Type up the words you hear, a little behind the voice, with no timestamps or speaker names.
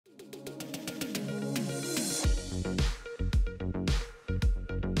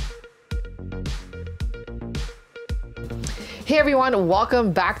Hey everyone,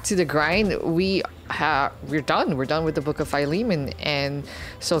 welcome back to The Grind. We're done. We're done with the book of Philemon, and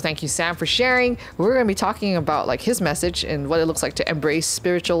so thank you, Sam, for sharing. We're going to be talking about like his message and what it looks like to embrace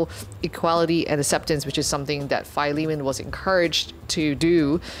spiritual equality and acceptance, which is something that Philemon was encouraged to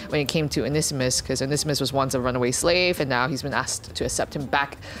do when it came to Onesimus, because Onesimus was once a runaway slave, and now he's been asked to accept him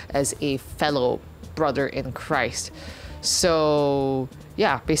back as a fellow brother in Christ. So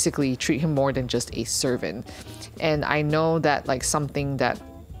yeah, basically treat him more than just a servant. And I know that like something that,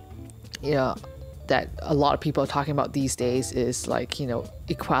 you know, that a lot of people are talking about these days is like, you know,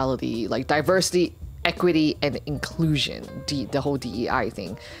 equality, like diversity, equity, and inclusion, the whole DEI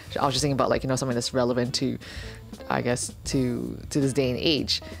thing. I was just thinking about like, you know, something that's relevant to, I guess, to this day and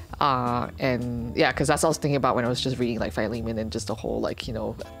age. And yeah, because that's what I was thinking about when I was just reading like Philemon and just the whole like, you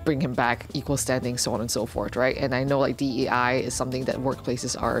know, bring him back, equal standing, so on and so forth, right? And I know like DEI is something that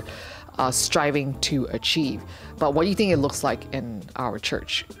workplaces are striving to achieve. But what do you think it looks like in our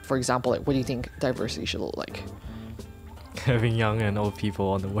church? For example, like what do you think diversity should look like? Having young and old people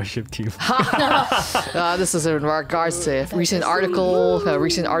on the worship team. This is in regards to a recent article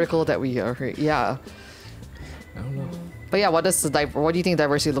that we heard. Yeah. I don't know. But yeah, what do you think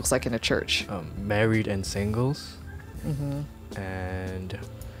diversity looks like in a church? Married and singles, and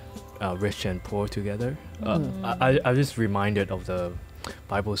rich and poor together. I just reminded of the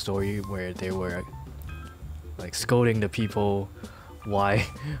Bible story where they were like scolding the people why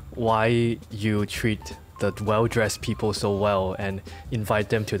you treat the well-dressed people so well and invite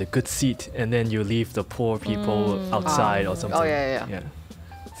them to the good seat, and then you leave the poor people outside or something. Oh yeah.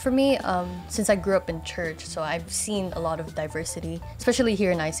 For me, since I grew up in church, so I've seen a lot of diversity, especially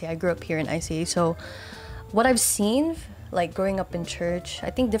here in ICA. I grew up here in ICA, so what I've seen, like growing up in church, I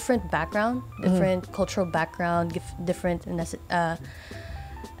think different background, different cultural background, different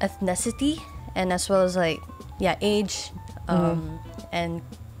ethnicity, and as well as like, yeah, age, and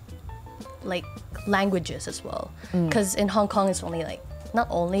like languages as well. Because in Hong Kong, it's only like, not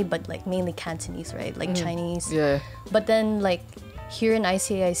only, but like mainly Cantonese, right? Like Chinese. Yeah. But then like, here in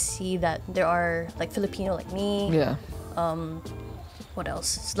ICA, I see that there are like Filipino like me. Yeah. What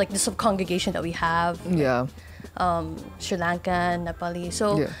else? It's like the sub-congregation that we have. Yeah. Sri Lankan, Nepali.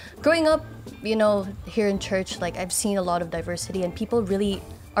 So growing up, you know, here in church, like I've seen a lot of diversity and people really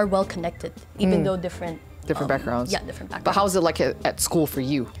are well connected, even though different backgrounds. Yeah, different backgrounds. But how's it like at school for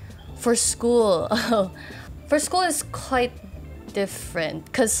you? For school, is quite different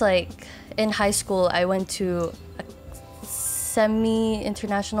because like in high school, I went to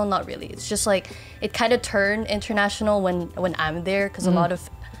semi-international, not really. It's just like it kind of turned international when I'm there because a lot of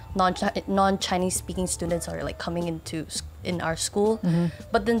non-Chinese speaking students are like coming in our school.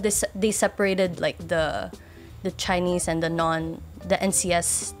 But then they separated like the Chinese and the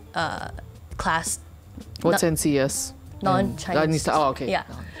NCS class. What's NCS? Non-Chinese. Oh, okay. Yeah.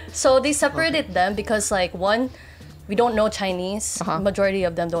 So they separated them because like one, we don't know Chinese. Majority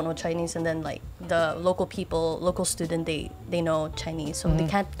of them don't know Chinese, and then like the local student, they know Chinese, so they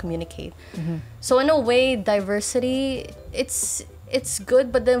can't communicate. So in a way, diversity, it's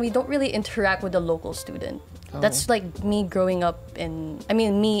good, but then we don't really interact with the local student. That's like me growing up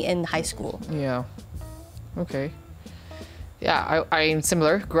me in high school. Yeah. Okay. Yeah, I'm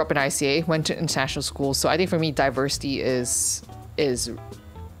similar. Grew up in ICA, went to international school, so I think for me, diversity is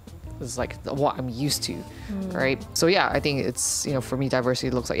like what I'm used to, right? So yeah, I think it's, you know, for me,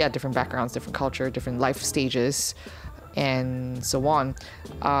 diversity looks like, yeah, different backgrounds, different culture, different life stages, and so on.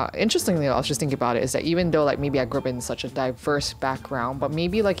 Interestingly, I was just thinking about it, is that even though like maybe I grew up in such a diverse background, but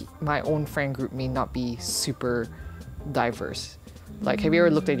maybe like my own friend group may not be super diverse. Like, have you ever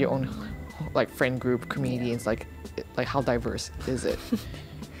looked at your own like friend group, community, and it's like how diverse is it?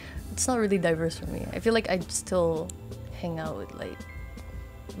 It's not really diverse for me. I feel like I still hang out with like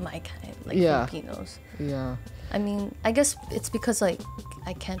my kind, like Filipinos. Yeah. I mean, I guess it's because like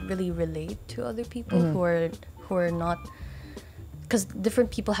I can't really relate to other people who are not, because different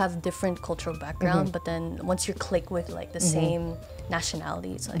people have different cultural background, but then once you click with like the same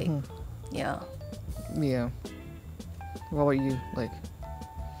nationality, it's like yeah. What about you? Like,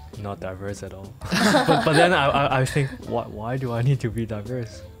 Not diverse at all. but then I think, why do I need to be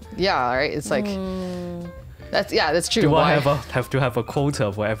diverse? yeah, right. It's like that's true. Do Why? I have to have a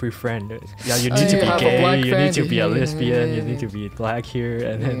quota for every friend? Yeah, you need to be have a gay, black you friend, need to be a yeah, lesbian, you need to be black here,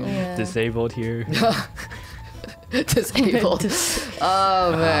 and then disabled here. Disabled.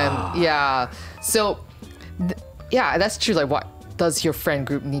 Oh man, yeah. So, yeah, that's true. Like, what does your friend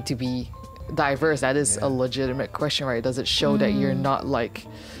group need to be diverse? That is a legitimate question, right? Does it show that you're not like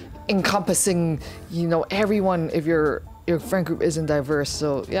encompassing, you know, everyone if your friend group isn't diverse?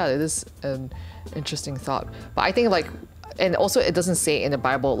 So yeah, it is an interesting thought. But I think like and also it doesn't say in the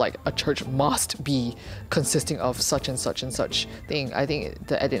Bible like a church must be consisting of such and such and such thing. I think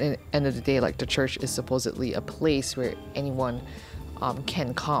at the end of the day, like the church is supposedly a place where anyone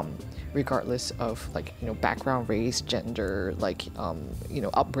can come, regardless of like, you know, background, race, gender, like you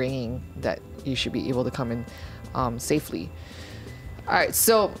know, upbringing, that you should be able to come in safely. All right,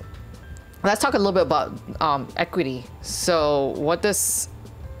 so let's talk a little bit about equity. So what does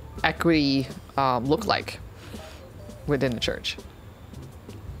equity look like within the church?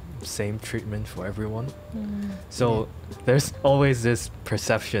 Same treatment for everyone. So there's always this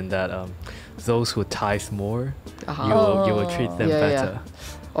perception that those who tithe more, you will treat them better.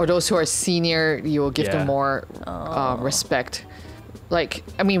 Or those who are senior, you will give them more respect. Like,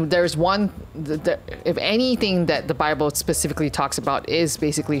 I mean, there's one, if anything that the Bible specifically talks about is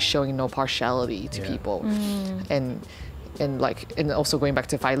basically showing no partiality to people. And also going back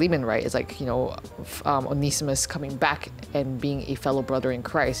to Philemon, right? It's like, you know, Onesimus coming back and being a fellow brother in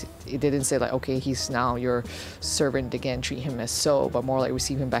Christ. It didn't say like, okay, he's now your servant again, treat him as so, but more like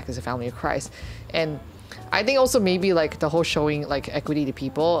receive him back as a family of Christ. And I think also maybe like the whole showing like equity to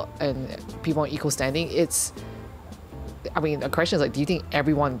people and people on equal standing, it's, I mean, the question is like, do you think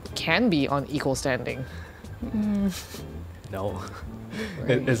everyone can be on equal standing? No.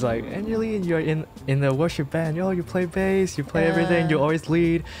 Right. It's like, Angeline, you're in the worship band. Yo, you play bass, you play everything, you always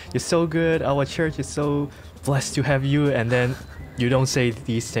lead. You're so good. Our church is so blessed to have you. And then you don't say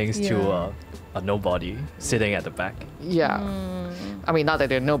these things to a nobody sitting at the back. Yeah. I mean, not that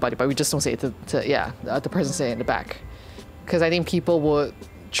they're nobody, but we just don't say it to the person sitting in the back. Because I think people would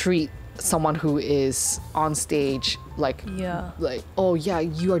treat someone who is on stage like oh yeah,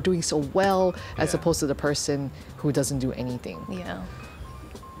 you are doing so well, as opposed to the person who doesn't do anything.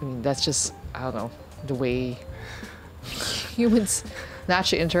 I mean, that's just, I don't know, the way humans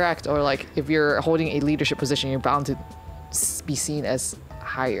naturally interact. Or like if you're holding a leadership position, you're bound to be seen as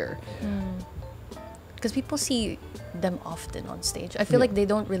higher, because people see them often on stage. I feel like they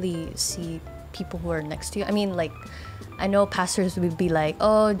don't really see people who are next to you. I mean, like, I know pastors would be like,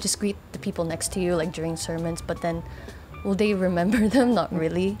 oh, just greet the people next to you, like during sermons, but then will they remember them? Not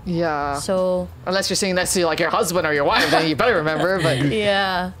really. Yeah. So unless you're sitting next to like your husband or your wife, then you better remember. But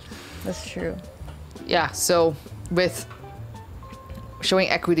yeah, that's true. Yeah. So with showing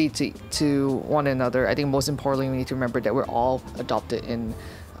equity to one another, I think most importantly we need to remember that we're all adopted in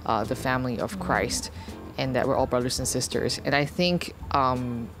the family of Christ, and that we're all brothers and sisters. And I think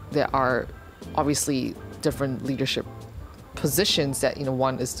there are obviously different leadership positions that, you know,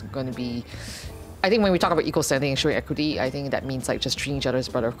 one is going to be, I think when we talk about equal standing and showing equity, I think that means like just treating each other as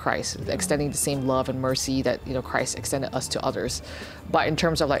brother of Christ, extending the same love and mercy that, you know, Christ extended us to others. But in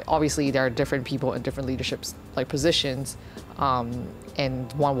terms of like, obviously there are different people in different leaderships like positions,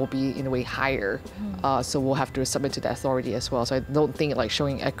 and one will be in a way higher, so we'll have to submit to the authority as well. So I don't think like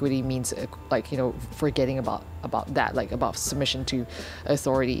showing equity means like, you know, forgetting about that, like about submission to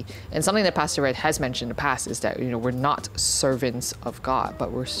authority. And something that Pastor Red has mentioned in the past is that, you know, we're not servants of God,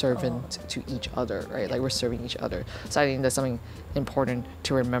 but we're servant to each other, right? Like we're serving each other. So I think that's something important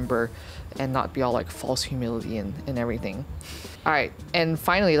to remember, and not be all like false humility and everything. All right, and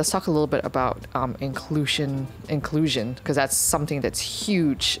finally, let's talk a little bit about inclusion, because that's something that's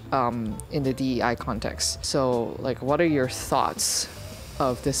huge in the DEI context. So, like, what are your thoughts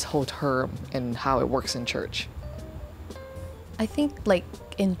of this whole term and how it works in church? I think, like,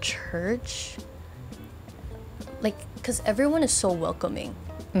 in church, like, because everyone is so welcoming.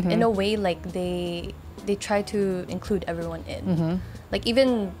 In a way, like, they try to include everyone in. Like,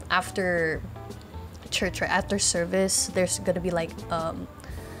 even after church or after service, there's gonna be like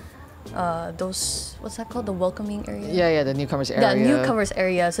those, what's that called, the welcoming area? The newcomers area. The newcomers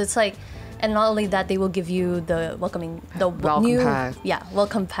area. So it's like, and not only that, they will give you the welcome pack.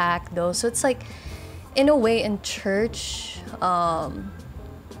 Welcome pack, those. So it's like, in a way, in church, they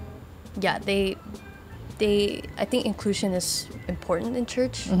I think inclusion is important in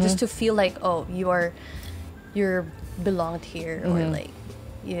church, just to feel like, oh, you're belonged here, or like,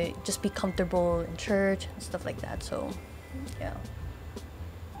 you just be comfortable in church and stuff like that. So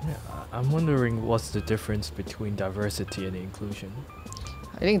I'm wondering what's the difference between diversity and inclusion.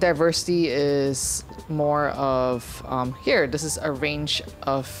 I think diversity is more of this is a range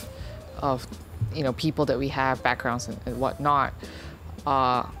of you know, people that we have, backgrounds and whatnot.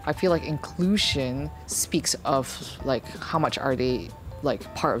 I feel like inclusion speaks of like how much are they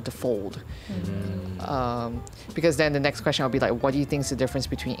like part of the fold. Because then the next question will be like, what do you think is the difference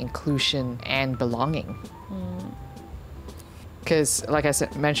between inclusion and belonging? Because like I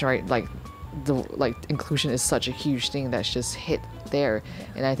mentioned, right, like the like inclusion is such a huge thing that's just hit there.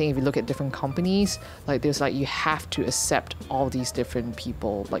 And I think if you look at different companies, like there's like you have to accept all these different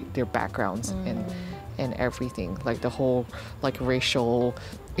people, like their backgrounds and everything, like the whole like racial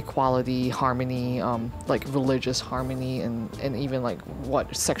equality, harmony, like religious harmony, and even like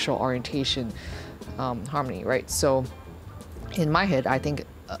what sexual orientation harmony, right? So in my head, I think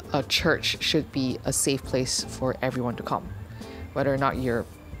a church should be a safe place for everyone to come, whether or not you're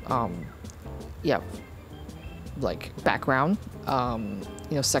like background,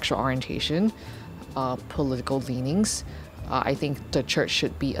 sexual orientation, political leanings. I think the church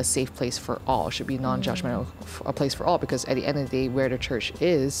should be a safe place for all. It should be non-judgmental, a place for all, because at the end of the day, where the church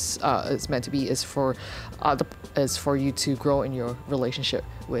is meant to be is for you to grow in your relationship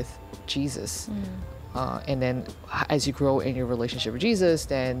with Jesus. And then as you grow in your relationship with Jesus,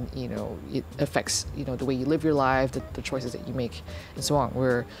 then it affects the way you live your life, the choices that you make, and so on.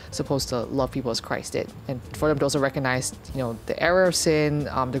 We're supposed to love people as Christ did, and for them to also recognize the error of sin,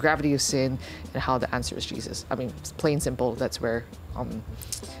 the gravity of sin, and how the answer is Jesus. I mean, it's plain simple. That's where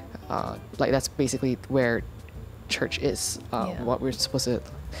that's basically where church is. What we're supposed to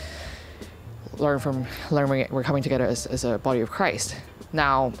learn when we're coming together as a body of Christ.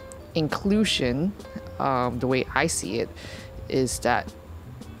 Now, inclusion, the way I see it, is that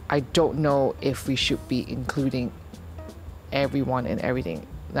I don't know if we should be including everyone and everything.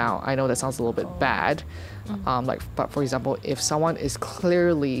 Now, I know that sounds a little bit bad, but for example, if someone is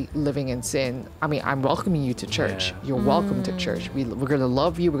clearly living in sin, I mean, I'm welcoming you to church. You're welcome to church. We're gonna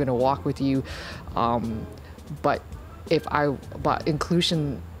love you. We're gonna walk with you. But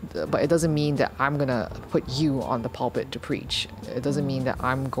inclusion. But it doesn't mean that I'm gonna put you on the pulpit to preach. It doesn't mean that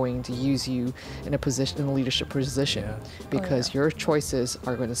I'm going to use you in a leadership position, because your choices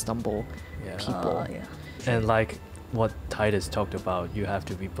are going to stumble people. And like what Titus talked about, you have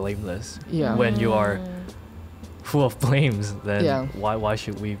to be blameless. Yeah. When you are full of blames, then why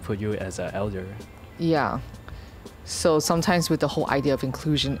should we put you as an elder? Yeah. So sometimes with the whole idea of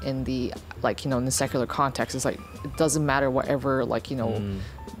inclusion in the in the secular context, it's like it doesn't matter whatever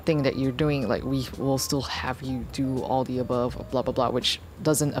thing that you're doing, like we will still have you do all the above, blah blah blah, which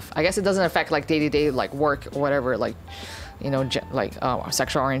doesn't I guess it doesn't affect like day-to-day like work or whatever, like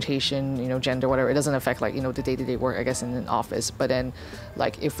sexual orientation, gender, whatever. It doesn't affect like the day-to-day work, I guess, in an office. But then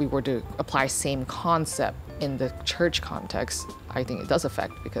like if we were to apply same concept in the church context, I think it does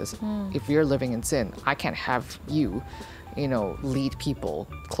affect, because if you're living in sin, I can't have you lead people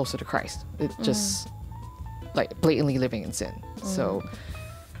closer to Christ. It just like blatantly living in sin. So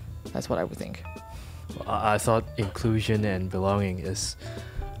that's what I would think. I thought inclusion and belonging is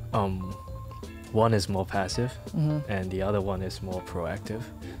one is more passive and the other one is more proactive.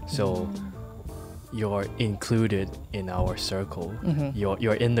 So you're included in our circle.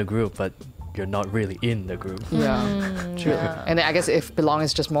 You're in the group, but you're not really in the group. True. And I guess if belong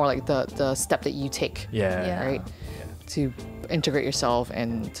is just more like the step that you take. Right? To integrate yourself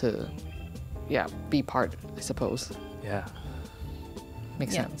and to be part, I suppose.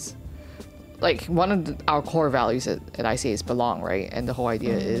 Makes sense. Like one of our core values at ICA is belong, right? And the whole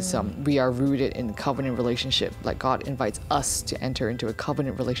idea is we are rooted in covenant relationship. Like God invites us to enter into a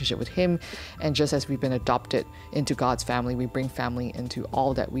covenant relationship with Him, and just as we've been adopted into God's family, we bring family into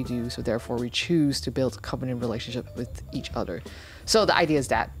all that we do. So therefore, we choose to build a covenant relationship with each other. So the idea is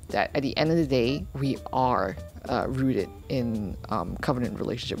that at the end of the day, we are rooted in covenant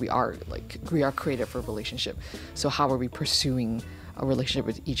relationship. We are created for relationship. So how are we pursuing a relationship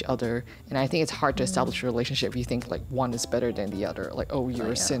with each other? And I think it's hard to establish a relationship if you think like one is better than the other. Like, oh,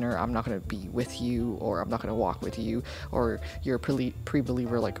 you're a sinner, I'm not going to be with you, or I'm not going to walk with you, or you're a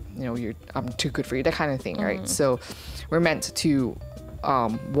pre-believer, like I'm too good for you, that kind of thing, right? So we're meant to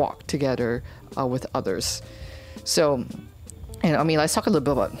walk together with others. So, and I mean, let's talk a little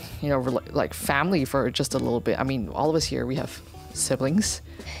bit about like family for just a little bit. I mean, all of us here, we have siblings,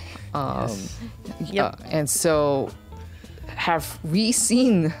 and so have we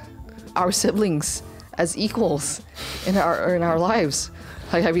seen our siblings as equals in our lives?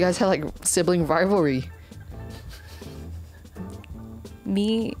 Like, have you guys had like sibling rivalry?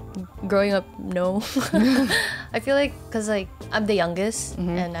 Me, growing up, no. I feel like because like I'm the youngest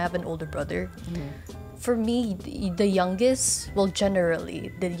and I have an older brother. For me, the youngest, well,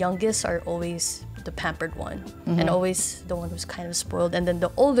 generally, the youngest are always the pampered one and always the one who's kind of spoiled. And then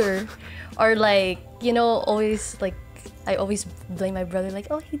the older are like, always like, I always blame my brother, like,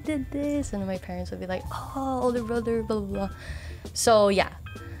 oh, he did this. And my parents would be like, oh, older brother, blah, blah, blah. So, yeah,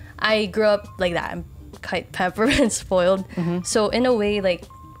 I grew up like that. I'm quite pampered and spoiled. So, in a way, like,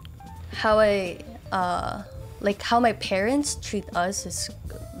 how I like how my parents treat us is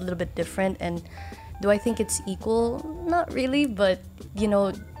a little bit different. And do I think it's equal? Not really, but you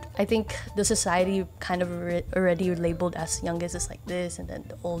know, I think the society kind of already labeled as youngest is like this, and then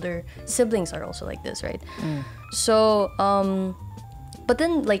the older siblings are also like this, right? So, but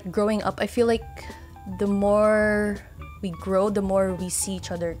then like growing up, I feel like the more we grow, the more we see each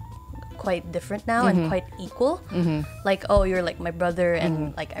other quite different now and quite equal. Like, oh, you're like my brother,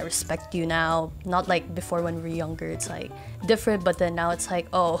 and like I respect you now. Not like before when we were younger, it's like different, but then now it's like,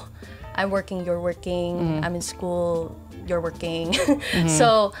 oh, I'm working, you're working, I'm in school, you're working.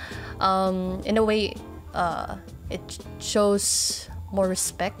 So in a way, it shows more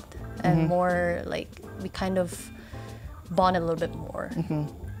respect and more like we kind of bond a little bit more.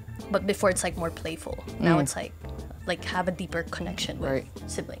 But before it's like more playful. Now it's like have a deeper connection with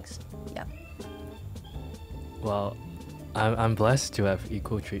siblings. Yeah. Well, I'm blessed to have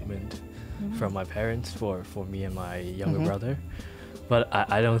equal treatment from my parents for me and my younger brother. But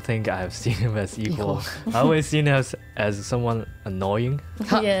I don't think I've seen him as equal. I always seen him as someone annoying.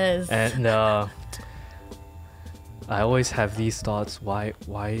 Yes. And I always have these thoughts, why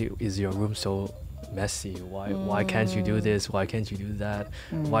is your room so messy? Why can't you do this? Why can't you do that?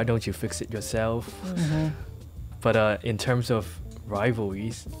 Why don't you fix it yourself? But in terms of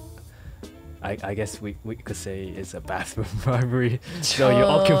rivalries, I guess we could say it's a bathroom rivalry. So you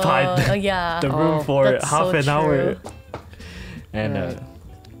occupied the room for half an hour. And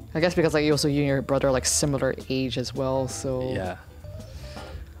I guess because like you and your brother are like similar age as well, so yeah.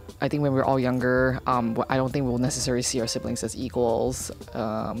 I think when we're all younger, I don't think we'll necessarily see our siblings as equals.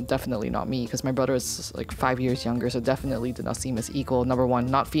 Definitely not me, because my brother is like 5 years younger, so definitely did not see him as equal. Number one,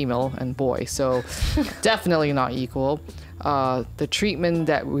 not female and boy, so definitely not equal. The treatment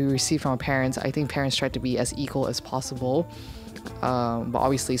that we receive from our parents, I think parents try to be as equal as possible. But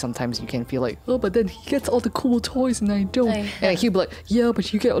obviously sometimes you can feel like, oh, but then he gets all the cool toys and I don't. And he'll be like, yeah,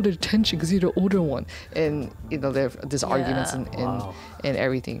 but you get all the attention because you're the older one. And you know, there's arguments and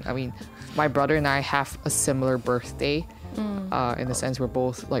everything. I mean, my brother and I have a similar birthday. In the sense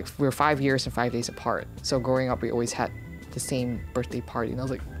we're 5 years and 5 days apart. So growing up, we always had the same birthday party. And I was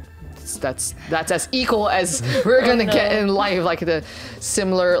like, that's as equal as we're gonna get in life, like the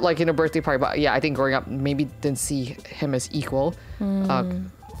similar birthday party. But yeah, I think growing up maybe didn't see him as equal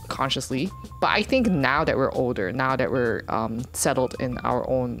consciously. But I think now that we're older, now that we're settled in our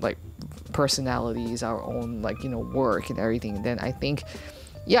own like personalities, our own work and everything, then I think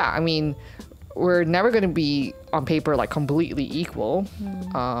I mean, we're never going to be on paper like completely equal,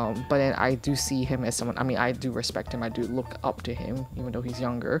 but then I do see him as someone, I mean, I do respect him, I do look up to him even though he's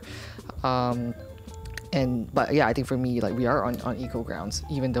younger, but yeah, I think for me, like, we are on equal grounds,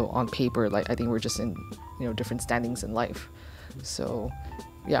 even though on paper, like, I think we're just in different standings in life. So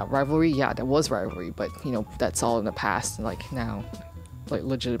yeah, rivalry, yeah, there was rivalry, but that's all in the past, and like now, like,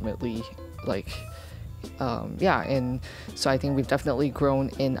 legitimately, like, and so I think we've definitely grown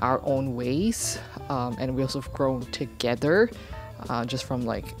in our own ways, and we also have grown together, just from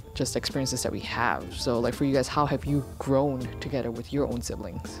just experiences that we have. So like, for you guys, how have you grown together with your own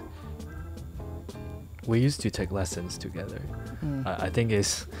siblings? We used to take lessons together. I think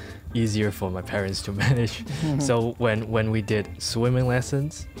it's easier for my parents to manage. So when we did swimming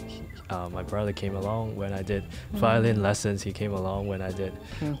lessons, my brother came along. When I did violin lessons, he came along. When I did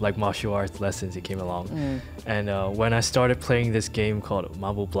like martial arts lessons, he came along. And when I started playing this game called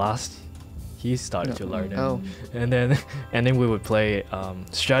Marble Blast, he started to learn it. And then we would play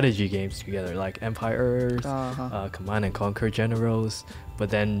strategy games together, like Empires, Command and Conquer Generals. But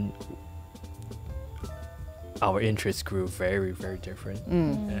then our interests grew very, very different.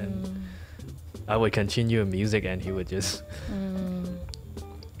 And I would continue in music, and he would just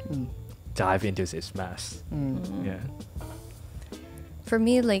dive into his maths. Yeah. For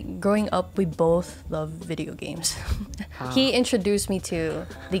me, like, growing up, we both love video games. He introduced me to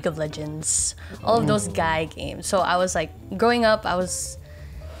League of Legends, all of those guy games. So I was like, growing up, I was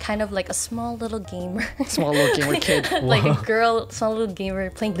kind of like a small little gamer. Small little gamer kid. Like a girl, small little gamer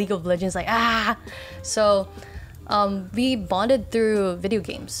playing League of Legends, like, So we bonded through video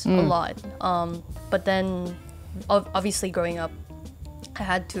games a lot. But then, obviously, growing up, I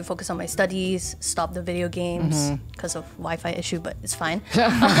had to focus on my studies, stop the video games because of Wi-Fi issue, but it's fine.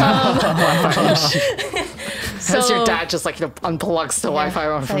 Wi-Fi issue. So your dad just unplugs the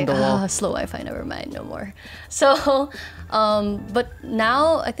Wi-Fi from the wall. Slow Wi-Fi, never mind, no more. So, but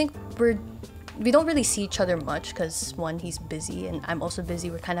now I think we don't really see each other much because, one, he's busy and I'm also busy.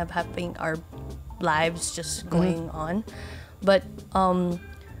 We're kind of having our lives just going on. But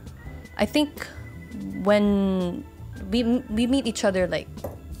I think when we meet each other, like,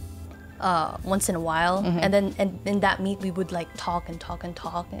 once in a while, and then in that meet we would like talk and talk and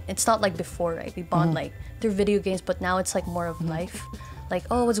talk. It's not like before, right? We bond like through video games, but now it's like more of life, like,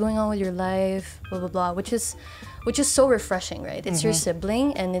 oh, what's going on with your life, blah blah blah, which is so refreshing, right? It's your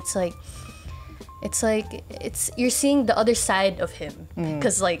sibling, and it's like you're seeing the other side of him,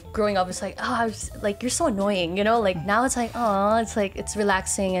 because like growing up it's like, oh, like you're so annoying, you know, like now it's like, oh, it's like it's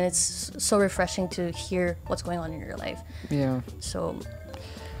relaxing and it's so refreshing to hear what's going on in your life. So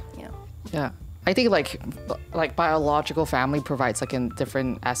yeah, I think like biological family provides like a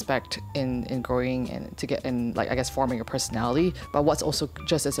different aspect in growing and to get in, like, I guess, forming a personality, but what's also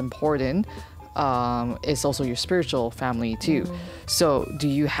just as important is also your spiritual family too. So do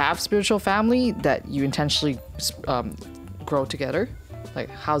you have spiritual family that you intentionally grow together? Like,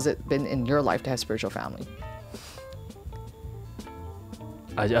 how's it been in your life to have spiritual family?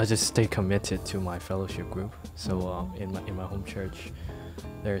 I just stay committed to my fellowship group. So in my home church,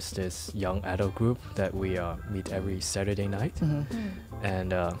 there's this young adult group that we meet every Saturday night.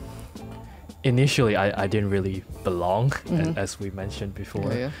 And initially I didn't really belong, as we mentioned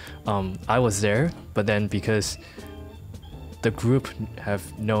before. I was there, but then because the group have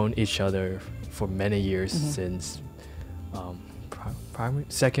known each other for many years, since primary,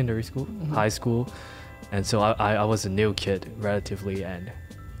 secondary school, high school, and so I was a new kid relatively, and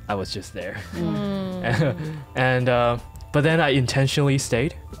I was just there. And but then I intentionally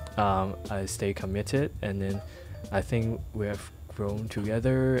stayed. I stayed committed, and then I think we have grown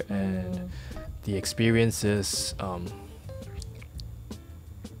together, and the experiences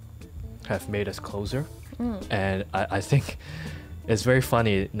have made us closer. And I think it's very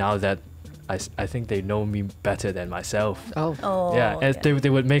funny now that I think they know me better than myself. Yeah, and they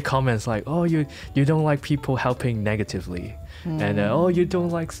would make comments like, oh, you don't like people helping negatively, and oh, you don't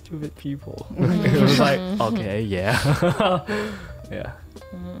like stupid people. It was like, okay, yeah. Yeah.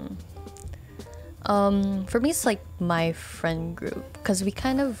 For me, it's like my friend group, because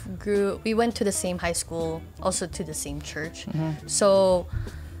we went to the same high school, also to the same church. So,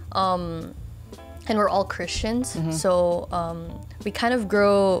 and we're all Christians. So, we kind of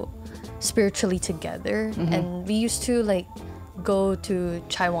grow spiritually together. And we used to like go to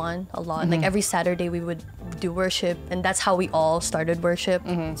Taiwan a lot. Like every Saturday we would do worship, and that's how we all started worship.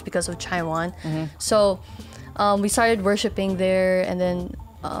 It's because of Taiwan. So, we started worshiping there, and then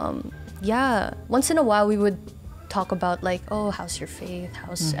once in a while we would talk about like, oh, how's your faith,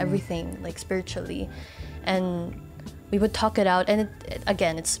 how's everything, like spiritually, and we would talk it out. And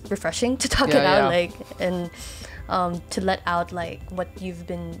again, it's refreshing to talk it out, like, and to let out like what you've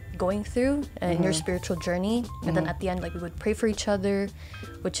been going through in your spiritual journey. And then at the end, like, we would pray for each other,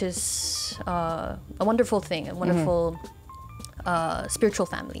 which is a wonderful thing, a wonderful spiritual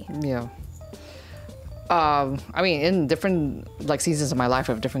family. I mean, in different like seasons of my life,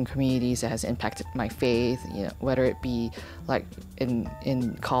 of different communities that has impacted my faith, you know, whether it be like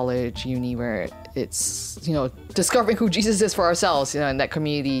in college, uni, where it's, you know, discovering who Jesus is for ourselves, you know, in that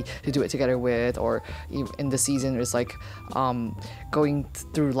community to do it together with, or in the season it's like going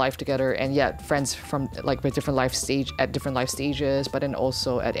through life together, and yet friends from like with different life stages, but then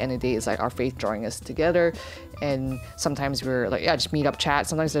also at the end of the day it's like our faith drawing us together. And sometimes we're like, just meet up, chat.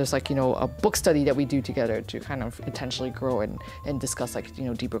 Sometimes there's like, you know, a book study that we do together to kind of intentionally grow and discuss like, you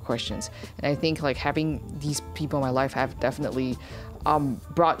know, deeper questions. And I think like having these people in my life have definitely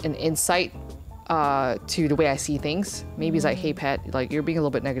brought an insight to the way I see things. Maybe it's like, hey Pat, like you're being a little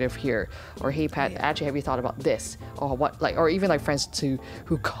bit negative here, or hey Pat, actually have you thought about this, or what, like, or even like friends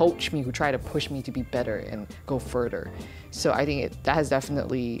who coach me, who try to push me to be better and go further. So I think that has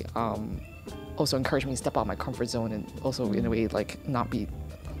definitely also encouraged me to step out of my comfort zone, and also in a way like not be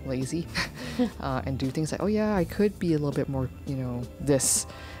lazy and do things like, oh yeah, I could be a little bit more, you know, this.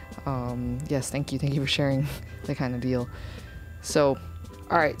 Yes, thank you for sharing that kind of deal. So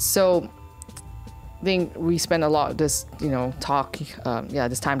all right, so I think we spent a lot of this, you know,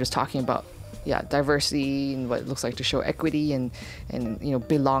 this time just talking about diversity and what it looks like to show equity and you know,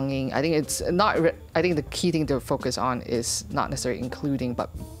 belonging. I think it's not. I think the key thing to focus on is not necessarily including,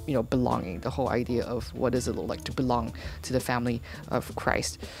 but you know, belonging. The whole idea of what does it look like to belong to the family of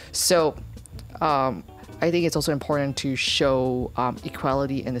Christ. So I think it's also important to show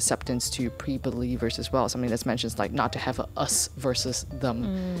equality and acceptance to pre-believers as well. Something that's mentioned, like not to have a us versus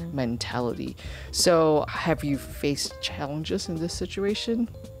them mentality. So have you faced challenges in this situation?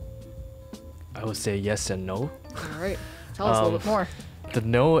 I would say yes and no. All right, tell us a little bit more. The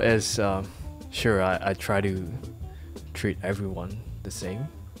no is, sure, I try to treat everyone the same,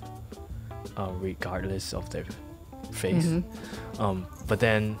 regardless of their faith. But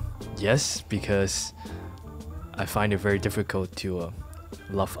then yes, because I find it very difficult to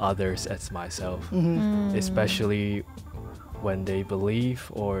love others as myself, especially when they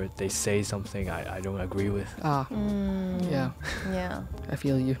believe or they say something I don't agree with. Yeah, Yeah. I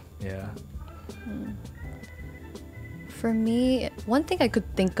feel you. Yeah. For me, one thing I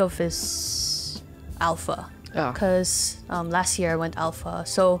could think of is Alpha. Oh. Because last year I went Alpha.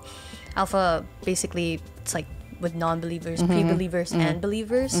 So Alpha basically it's like with non-believers, pre-believers, and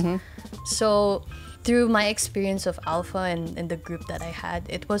believers. So through my experience of Alpha and in the group that I had,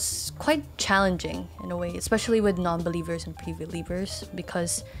 it was quite challenging in a way, especially with non-believers and pre-believers,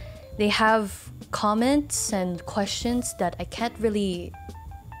 because they have comments and questions that I can't really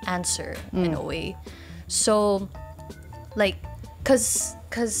answer in a way. So like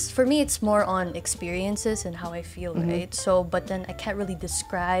because for me it's more on experiences and how I feel, right? So but then I can't really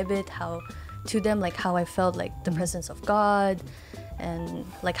describe it how to them, like how I felt like the presence of God and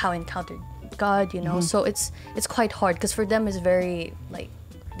like how I encountered God, you know. So it's quite hard because for them it's very like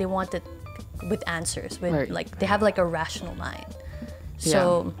they want it with answers, with Right. like they have like a rational mind.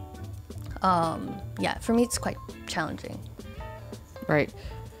 So yeah, for me it's quite challenging. Right.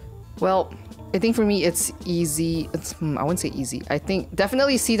 Well, I think for me it's easy. I wouldn't say easy. I think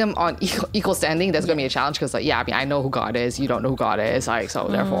definitely see them on equal standing. That's gonna be a challenge because like I mean I know who God is. You don't know who God is. Like so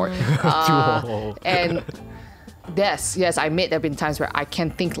therefore, and yes, I admit there have been times where I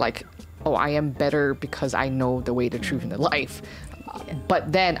can think like, oh, I am better because I know the way, the truth, and the life.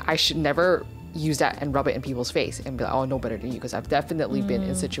 But then I should never use that and rub it in people's face and be like, oh, I know better than you, because I've definitely been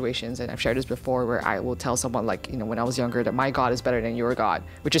in situations, and I've shared this before, where I will tell someone like, when I was younger, that my God is better than your God,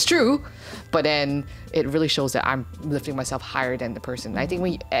 which is true, but then it really shows that I'm lifting myself higher than the person. And I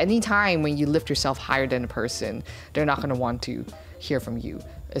think anytime when you lift yourself higher than a person, they're not going to want to hear from you,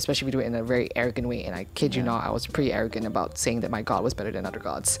 especially if you do it in a very arrogant way. And I kid you not, I was pretty arrogant about saying that my God was better than other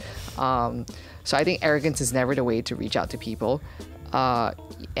gods. So I think arrogance is never the way to reach out to people.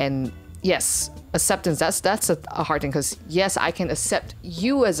 And yes, acceptance, that's a hard thing, because yes, I can accept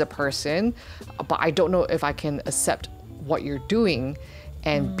you as a person, but I don't know if I can accept what you're doing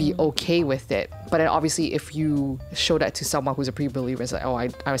and be okay with it. But then obviously if you show that to someone who's a pre-believer and say, oh, I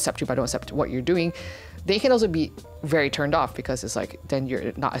accept you, but I don't accept what you're doing, they can also be very turned off, because it's like, then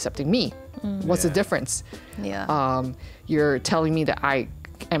you're not accepting me. What's the difference? You're telling me that I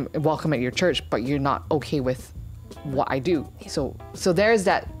am welcome at your church, but you're not okay with what I do. So there's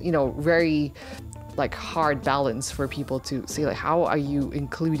that, very like hard balance for people to say, like, how are you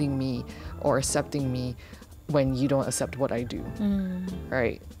including me or accepting me when you don't accept what I do?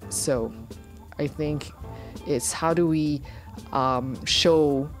 Right? So I think it's how do we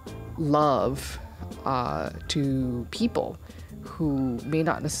show love to people who may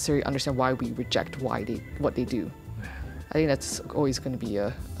not necessarily understand why we reject what they do. I think that's always going to be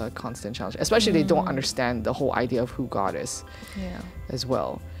a constant challenge, especially if they don't understand the whole idea of who God is as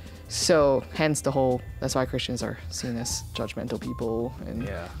well. So hence that's why Christians are seen as judgmental people and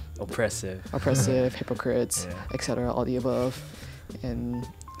oppressive, hypocrites, etc., all the above. And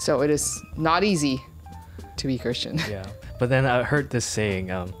so it is not easy to be Christian. Yeah, but then I heard this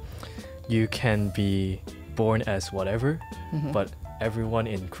saying, you can be born as whatever, but everyone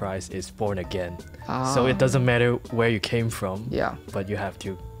in Christ is born again. So it doesn't matter where you came from, but you have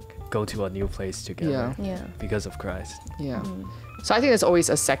to go to a new place together because of Christ. So I think there's always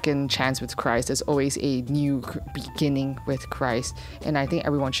a second chance with Christ. There's always a new beginning with Christ, and I think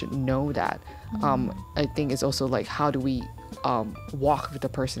everyone should know that. I think it's also like, how do we walk with the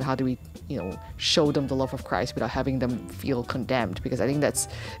person? How do we show them the love of Christ without having them feel condemned? Because I think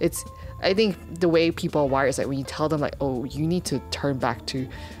I think the way people are wired is like, when you tell them like, oh, you need to turn back to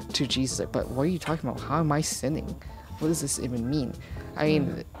Jesus, like, but what are you talking about? How am I sinning? What does this even mean? I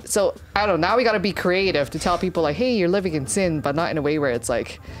mean, so I don't know, now we got to be creative to tell people like, hey, you're living in sin, but not in a way where it's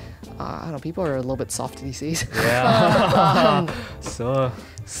like, I don't know, people are a little bit soft these days.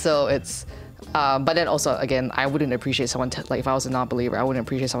 So it's but then also, again, I wouldn't appreciate someone like, if I was a non-believer, I wouldn't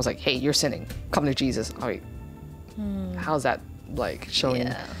appreciate someone's like, hey, you're sinning, come to Jesus. I'm like, how's that like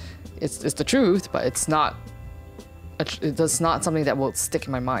showing? It's the truth, but it's not something that will stick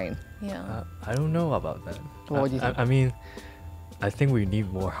in my mind. I don't know about that. What do you think? I mean, I think we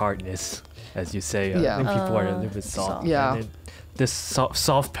need more hardness, as you say. I think people are a little bit soft. And this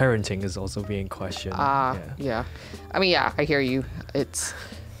soft parenting is also being questioned. I mean, I hear you. It's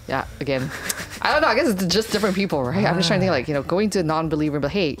again, I don't know, I guess it's just different people, right? I'm just trying to think, like, going to a non-believer,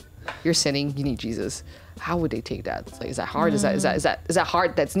 but hey, you're sinning, you need Jesus. How would they take that? It's like, is that hard? Is that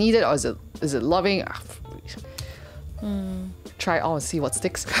hard that's needed, or is it loving? Try it all and see what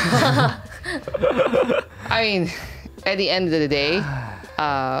sticks. I mean, at the end of the day,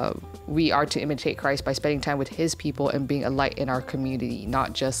 we are to imitate Christ by spending time with his people and being a light in our community,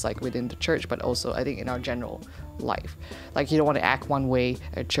 not just like within the church, but also I think in our general life. Like you don't want to act one way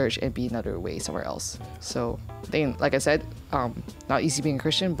at church and be another way somewhere else. So I think, like I said, not easy being a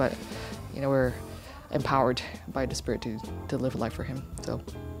Christian, but we're empowered by the Spirit to live a life for him. So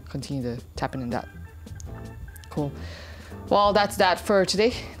continue to tap in that. Cool. Well, that's that for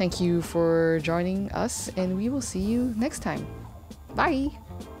today. Thank you for joining us, and we will see you next time. Bye.